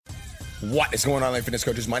What is going on, online fitness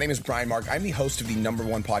coaches? My name is Brian Mark. I'm the host of the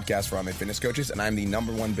 #1 podcast for online fitness coaches, and I'm the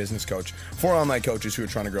 #1 business coach for online coaches who are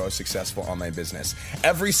trying to grow a successful online business.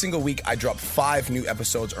 Every single week, I drop 5 new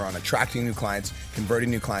episodes around attracting new clients,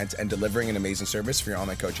 converting new clients, and delivering an amazing service for your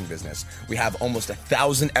online coaching business. We have almost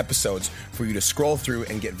 1,000 episodes for you to scroll through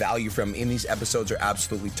and get value from, and these episodes are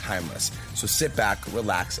absolutely timeless. So sit back,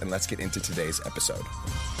 relax, and let's get into today's episode.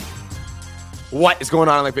 What is going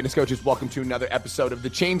on, online fitness coaches? Welcome to another episode of the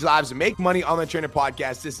Change Lives and Make Money Online Trainer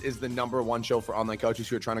podcast. This is the #1 show for online coaches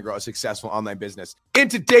who are trying to grow a successful online business. In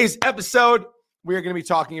today's episode, we are going to be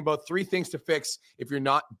talking about 3 things to fix if you're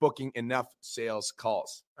not booking enough sales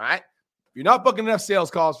calls. All right? If you're not booking enough sales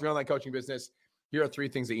calls for your online coaching business, here are 3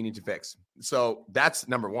 things that you need to fix. So that's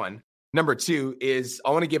number 1. Number 2 is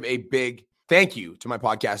I want to give a big thank you to my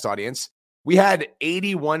podcast audience. We had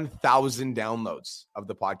 81,000 downloads of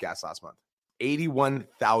the podcast last month.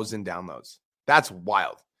 81,000 downloads. That's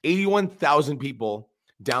wild. 81,000 people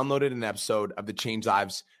downloaded an episode of the Change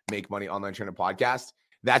Lives, Make Money Online Trainer podcast.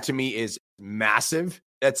 That to me is massive.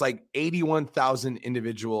 That's like 81,000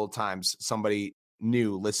 individual times somebody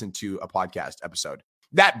new listened to a podcast episode.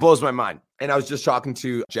 That blows my mind. And I was just talking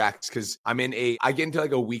to Jax because I get into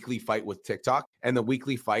like a weekly fight with TikTok. And the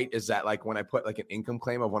weekly fight is that like when I put like an income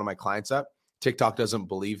claim of one of my clients up, TikTok doesn't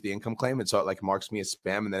believe the income claim. And so it like marks me as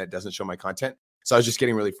spam and then it doesn't show my content. So I was just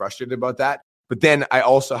getting really frustrated about that. But then I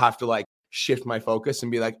also have to like shift my focus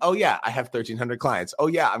and be like, oh yeah, I have 1,300 clients. Oh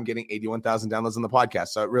yeah, I'm getting 81,000 downloads on the podcast.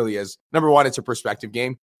 So it really is, number 1, it's a perspective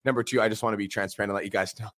game. Number 2, I just want to be transparent and let you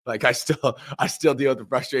guys know, like I still deal with the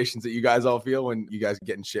frustrations that you guys all feel when you guys are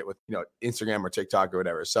getting shit with, Instagram or TikTok or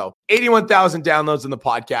whatever. So 81,000 downloads on the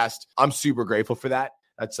podcast. I'm super grateful for that.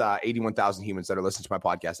 That's 81,000 humans that are listening to my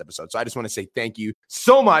podcast episode. So I just want to say thank you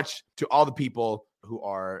so much to all the people who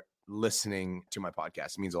are listening to my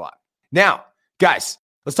podcast. It means a lot. Now, guys,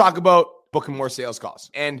 let's talk about booking more sales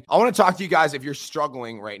calls. And I want to talk to you guys if you're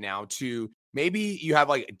struggling right now to maybe you have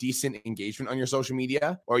like decent engagement on your social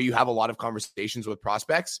media or you have a lot of conversations with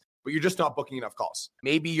prospects, but you're just not booking enough calls.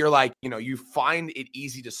 Maybe you're like, you find it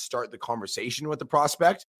easy to start the conversation with the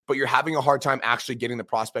prospect, but you're having a hard time actually getting the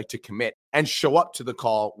prospect to commit and show up to the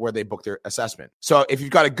call where they book their assessment. So if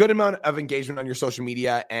you've got a good amount of engagement on your social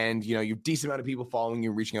media and, you've decent amount of people following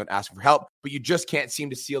you, reaching out, asking for help, but you just can't seem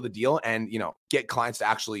to seal the deal and, get clients to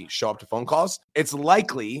actually show up to phone calls, it's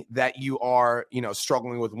likely that you are,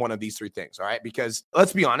 struggling with one of these 3 things. All right. Because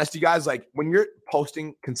let's be honest, you guys, like when you're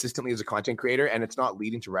posting consistently as a content creator and it's not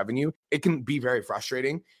leading to revenue, it can be very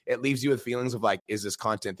frustrating. It leaves you with feelings of like, is this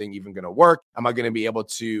content thing even going to work? Am I going to be able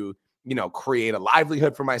to create a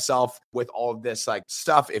livelihood for myself with all of this like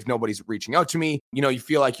stuff if nobody's reaching out to me? You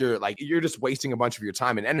feel like you're just wasting a bunch of your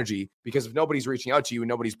time and energy because if nobody's reaching out to you and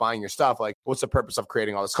nobody's buying your stuff, like what's the purpose of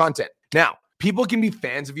creating all this content? Now, people can be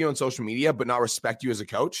fans of you on social media, but not respect you as a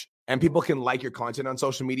coach. And people can like your content on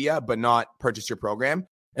social media, but not purchase your program.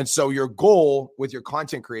 And so your goal with your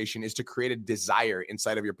content creation is to create a desire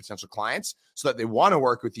inside of your potential clients so that they want to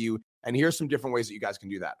work with you. And here's some different ways that you guys can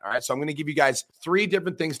do that. All right. So I'm going to give you guys 3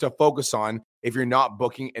 different things to focus on if you're not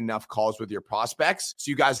booking enough calls with your prospects.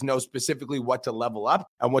 So you guys know specifically what to level up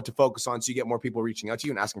and what to focus on so you get more people reaching out to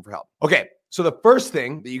you and asking for help. Okay. So the first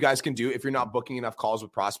thing that you guys can do if you're not booking enough calls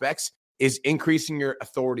with prospects is increasing your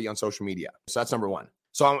authority on social media. So that's number 1.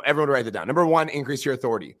 So everyone write that down. Number 1, increase your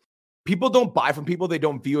authority. People don't buy from people they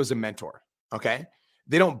don't view as a mentor. Okay.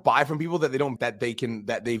 They don't buy from people that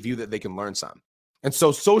they view that they can learn some. And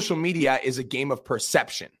so social media is a game of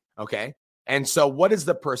perception. Okay. And so what is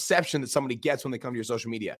the perception that somebody gets when they come to your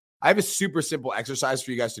social media? I have a super simple exercise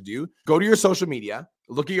for you guys to do. Go to your social media,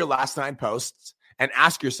 look at your last 9 posts and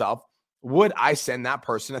ask yourself, would I send that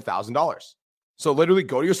person $1,000? So literally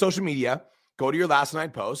go to your social media, go to your last 9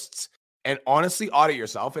 posts and honestly audit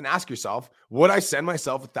yourself and ask yourself, would I send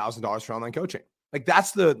myself $1,000 for online coaching? Like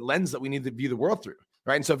that's the lens that we need to view the world through.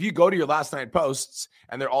 Right. And so if you go to your last 9 posts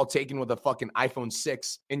and they're all taken with a fucking iPhone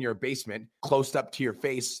 6 in your basement, close up to your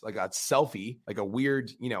face, like a selfie, like a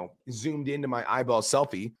weird, zoomed into my eyeball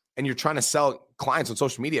selfie, and you're trying to sell clients on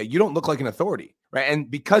social media, you don't look like an authority. Right. And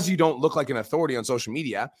because you don't look like an authority on social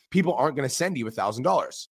media, people aren't going to send you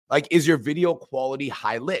 $1,000. Like, is your video quality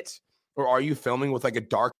high lit? Or are you filming with like a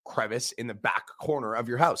dark crevice in the back corner of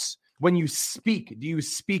your house? When you speak, do you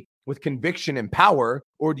speak with conviction and power,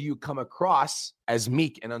 or do you come across as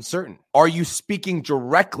meek and uncertain? Are you speaking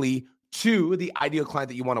directly to the ideal client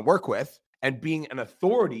that you want to work with and being an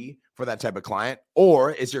authority for that type of client?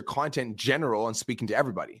 Or is your content general and speaking to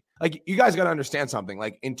everybody? Like, you guys got to understand something.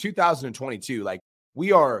 Like in 2022, like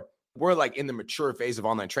we're like in the mature phase of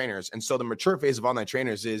online trainers. And so the mature phase of online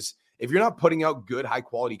trainers is if you're not putting out good, high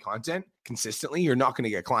quality content consistently, you're not going to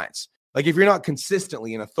get clients. Like if you're not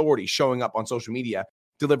consistently an authority showing up on social media,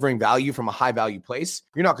 delivering value from a high value place,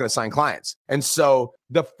 you're not going to sign clients. And so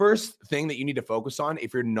the first thing that you need to focus on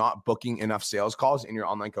if you're not booking enough sales calls in your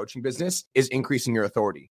online coaching business is increasing your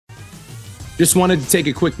authority. Just wanted to take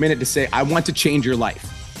a quick minute to say, I want to change your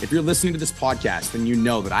life. If you're listening to this podcast, then you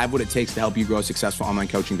know that I have what it takes to help you grow a successful online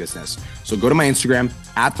coaching business. So go to my Instagram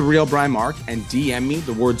 @TheRealBrianMark and DM me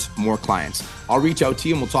the words more clients. I'll reach out to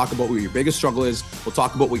you and we'll talk about what your biggest struggle is. We'll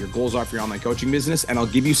talk about what your goals are for your online coaching business, and I'll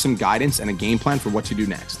give you some guidance and a game plan for what to do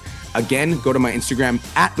next. Again, go to my Instagram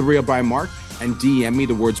 @TheRealBrianMark and DM me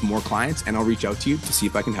the words more clients, and I'll reach out to you to see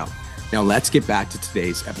if I can help. Now let's get back to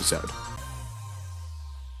today's episode.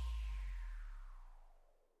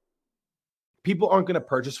 People aren't going to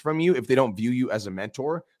purchase from you if they don't view you as a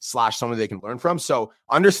mentor / someone they can learn from. So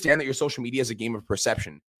understand that your social media is a game of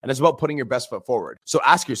perception, and it's about putting your best foot forward. So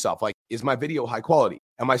ask yourself, like, is my video high quality?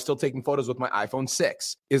 Am I still taking photos with my iPhone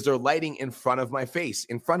 6? Is there lighting in front of my face,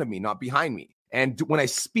 in front of me, not behind me? And when I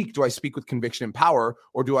speak, do I speak with conviction and power,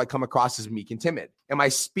 or do I come across as meek and timid? Am I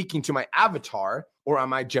speaking to my avatar, or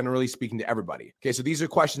am I generally speaking to everybody? Okay, so these are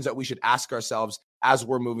questions that we should ask ourselves as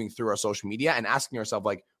we're moving through our social media and asking ourselves,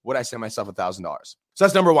 like, would I send myself $1,000? So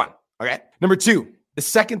that's number one, okay? Number two, the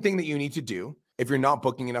second thing that you need to do if you're not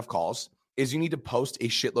booking enough calls is you need to post a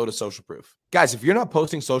shitload of social proof. Guys, if you're not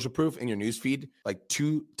posting social proof in your newsfeed like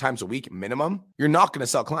 2 times a week minimum, you're not going to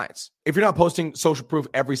sell clients. If you're not posting social proof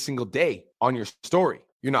every single day on your story,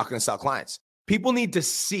 you're not going to sell clients. People need to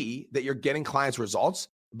see that you're getting clients results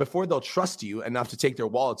before they'll trust you enough to take their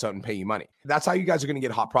wallets out and pay you money. That's how you guys are going to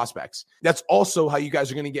get hot prospects. That's also how you guys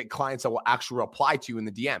are going to get clients that will actually reply to you in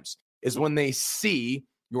the DMs, is when they see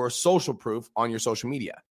your social proof on your social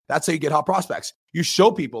media. That's how you get hot prospects. You show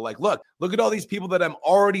people like, look at all these people that I'm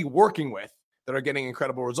already working with that are getting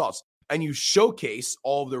incredible results. And you showcase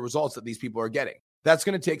all of the results that these people are getting. That's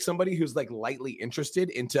going to take somebody who's like lightly interested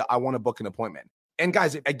into, I want to book an appointment. And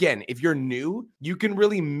guys, again, if you're new, you can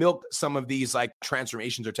really milk some of these like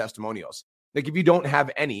transformations or testimonials. Like if you don't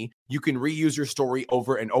have any, you can reuse your story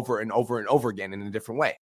over and over and over and over again in a different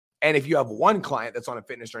way. And if you have one client that's on a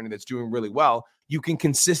fitness journey that's doing really well, you can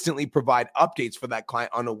consistently provide updates for that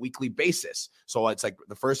client on a weekly basis. So it's like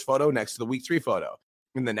the first photo next to the week 3 photo.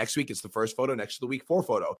 And the next week, it's the first photo next to the week 4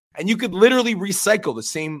 photo. And you could literally recycle the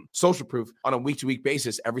same social proof on a week-to-week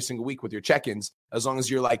basis every single week with your check-ins, as long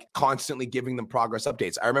as you're like constantly giving them progress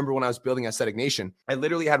updates. I remember when I was building Aesthetic Nation, I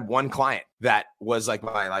literally had one client that was like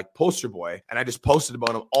my like poster boy, and I just posted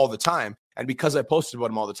about him all the time. And because I posted about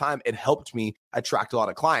him all the time, it helped me attract a lot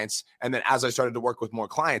of clients. And then as I started to work with more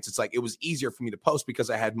clients, it's like it was easier for me to post because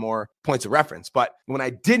I had more points of reference. But when I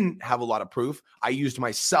didn't have a lot of proof, I used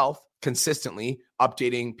myself consistently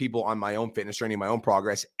updating people on my own fitness journey, my own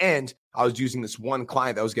progress. And I was using this one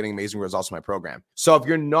client that was getting amazing results in my program. So if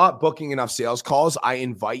you're not booking enough sales calls, I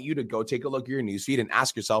invite you to go take a look at your newsfeed and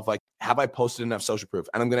ask yourself, like, have I posted enough social proof?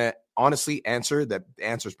 And I'm going to honestly answer that the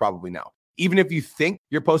answer is probably no. Even if you think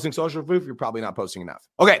you're posting social proof, you're probably not posting enough.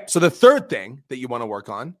 Okay, so the third thing that you want to work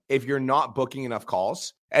on, if you're not booking enough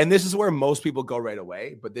calls, and this is where most people go right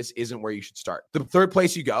away, but this isn't where you should start. The third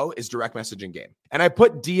place you go is direct messaging game. And I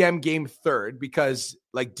put DM game third because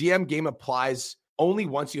like DM game applies only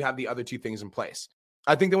once you have the other two things in place.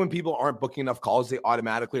 I think that when people aren't booking enough calls, they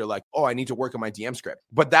automatically are like, oh, I need to work on my DM script.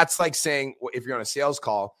 But that's like saying, if you're on a sales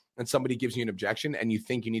call and somebody gives you an objection and you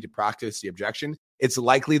think you need to practice the objection, it's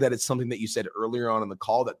likely that it's something that you said earlier on in the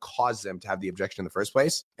call that caused them to have the objection in the first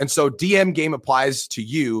place. And so DM game applies to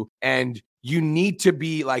you, and you need to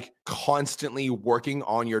be like constantly working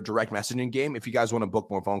on your direct messaging game if you guys want to book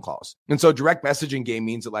more phone calls. And so direct messaging game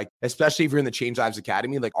means that, like, especially if you're in the Change Lives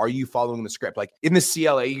Academy, like, are you following the script? Like in the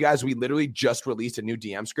CLA, you guys, we literally just released a new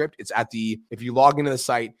DM script. It's if you log into the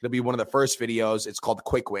site, it'll be one of the first videos. It's called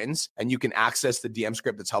Quick Wins, and you can access the DM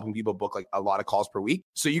script that's helping people book like a lot of calls per week.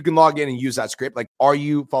 So you can log in and use that script. Like, are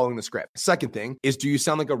you following the script? Second thing is, do you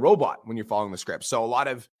sound like a robot when you're following the script? So a lot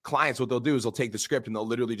of clients, what they'll do is they'll take the script and they'll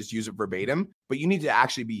literally just use it verbatim, but you need to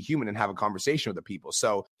actually be human and have a conversation with the people.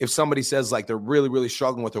 So if somebody says like they're really, really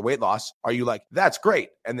struggling with their weight loss, are you like, that's great,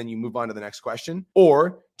 and then you move on to the next question?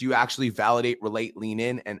 Or do you actually validate, relate, lean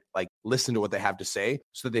in, and like listen to what they have to say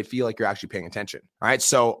so that they feel like you're actually paying attention? All right.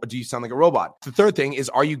 So do you sound like a robot? The third thing is,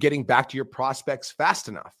 are you getting back to your prospects fast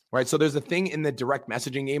enough? Right. So there's a thing in the direct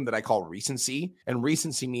messaging game that I call recency. And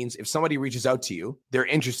recency means if somebody reaches out to you, they're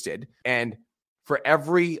interested, and for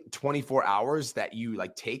every 24 hours that you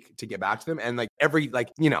like take to get back to them, and like every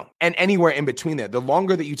and anywhere in between there, the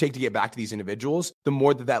longer that you take to get back to these individuals, the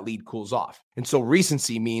more that lead cools off. And so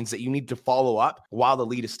recency means that you need to follow up while the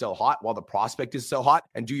lead is still hot, while the prospect is still hot,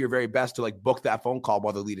 and do your very best to book that phone call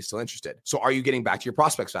while the lead is still interested. So are you getting back to your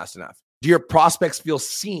prospects fast enough? Do your prospects feel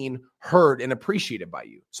seen, heard, and appreciated by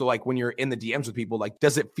you? So when you're in the DMs with people,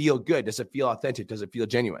 does it feel good? Does it feel authentic? Does it feel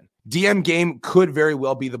genuine? DM game could very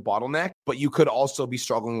well be the bottleneck, but you could also be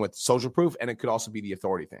struggling with social proof, and it could also be the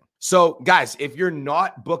authority thing. So guys, if you're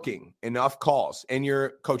not booking enough calls in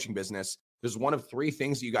your coaching business, there's one of three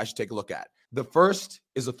things that you guys should take a look at. The first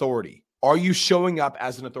is authority. Are you showing up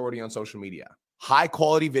as an authority on social media? High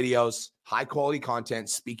quality videos, high quality content,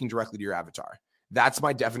 speaking directly to your avatar. That's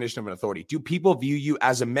my definition of an authority. Do people view you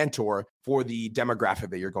as a mentor for the demographic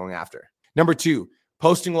that you're going after? Number two,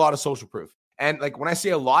 posting a lot of social proof. And when I say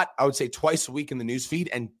a lot, I would say twice a week in the newsfeed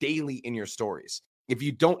and daily in your stories. If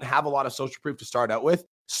you don't have a lot of social proof to start out with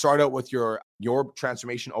your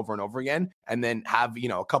transformation over and over again, and then have,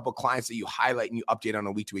 a couple clients that you highlight and you update on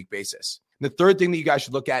a week-to-week basis. The third thing that you guys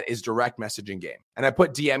should look at is direct messaging game. And I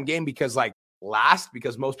put DM game because last,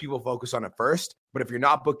 because most people focus on it first. But if you're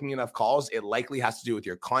not booking enough calls, it likely has to do with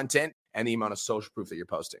your content and the amount of social proof that you're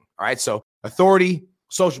posting. All right. So authority,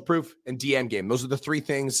 social proof, and DM game. Those are the three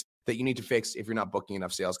things that you need to fix if you're not booking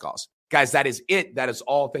enough sales calls. Guys, that is it. That is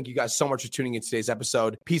all. Thank you guys so much for tuning in today's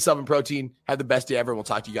episode. Peace, love, and protein. Have the best day ever. And we'll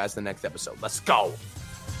talk to you guys in the next episode. Let's go.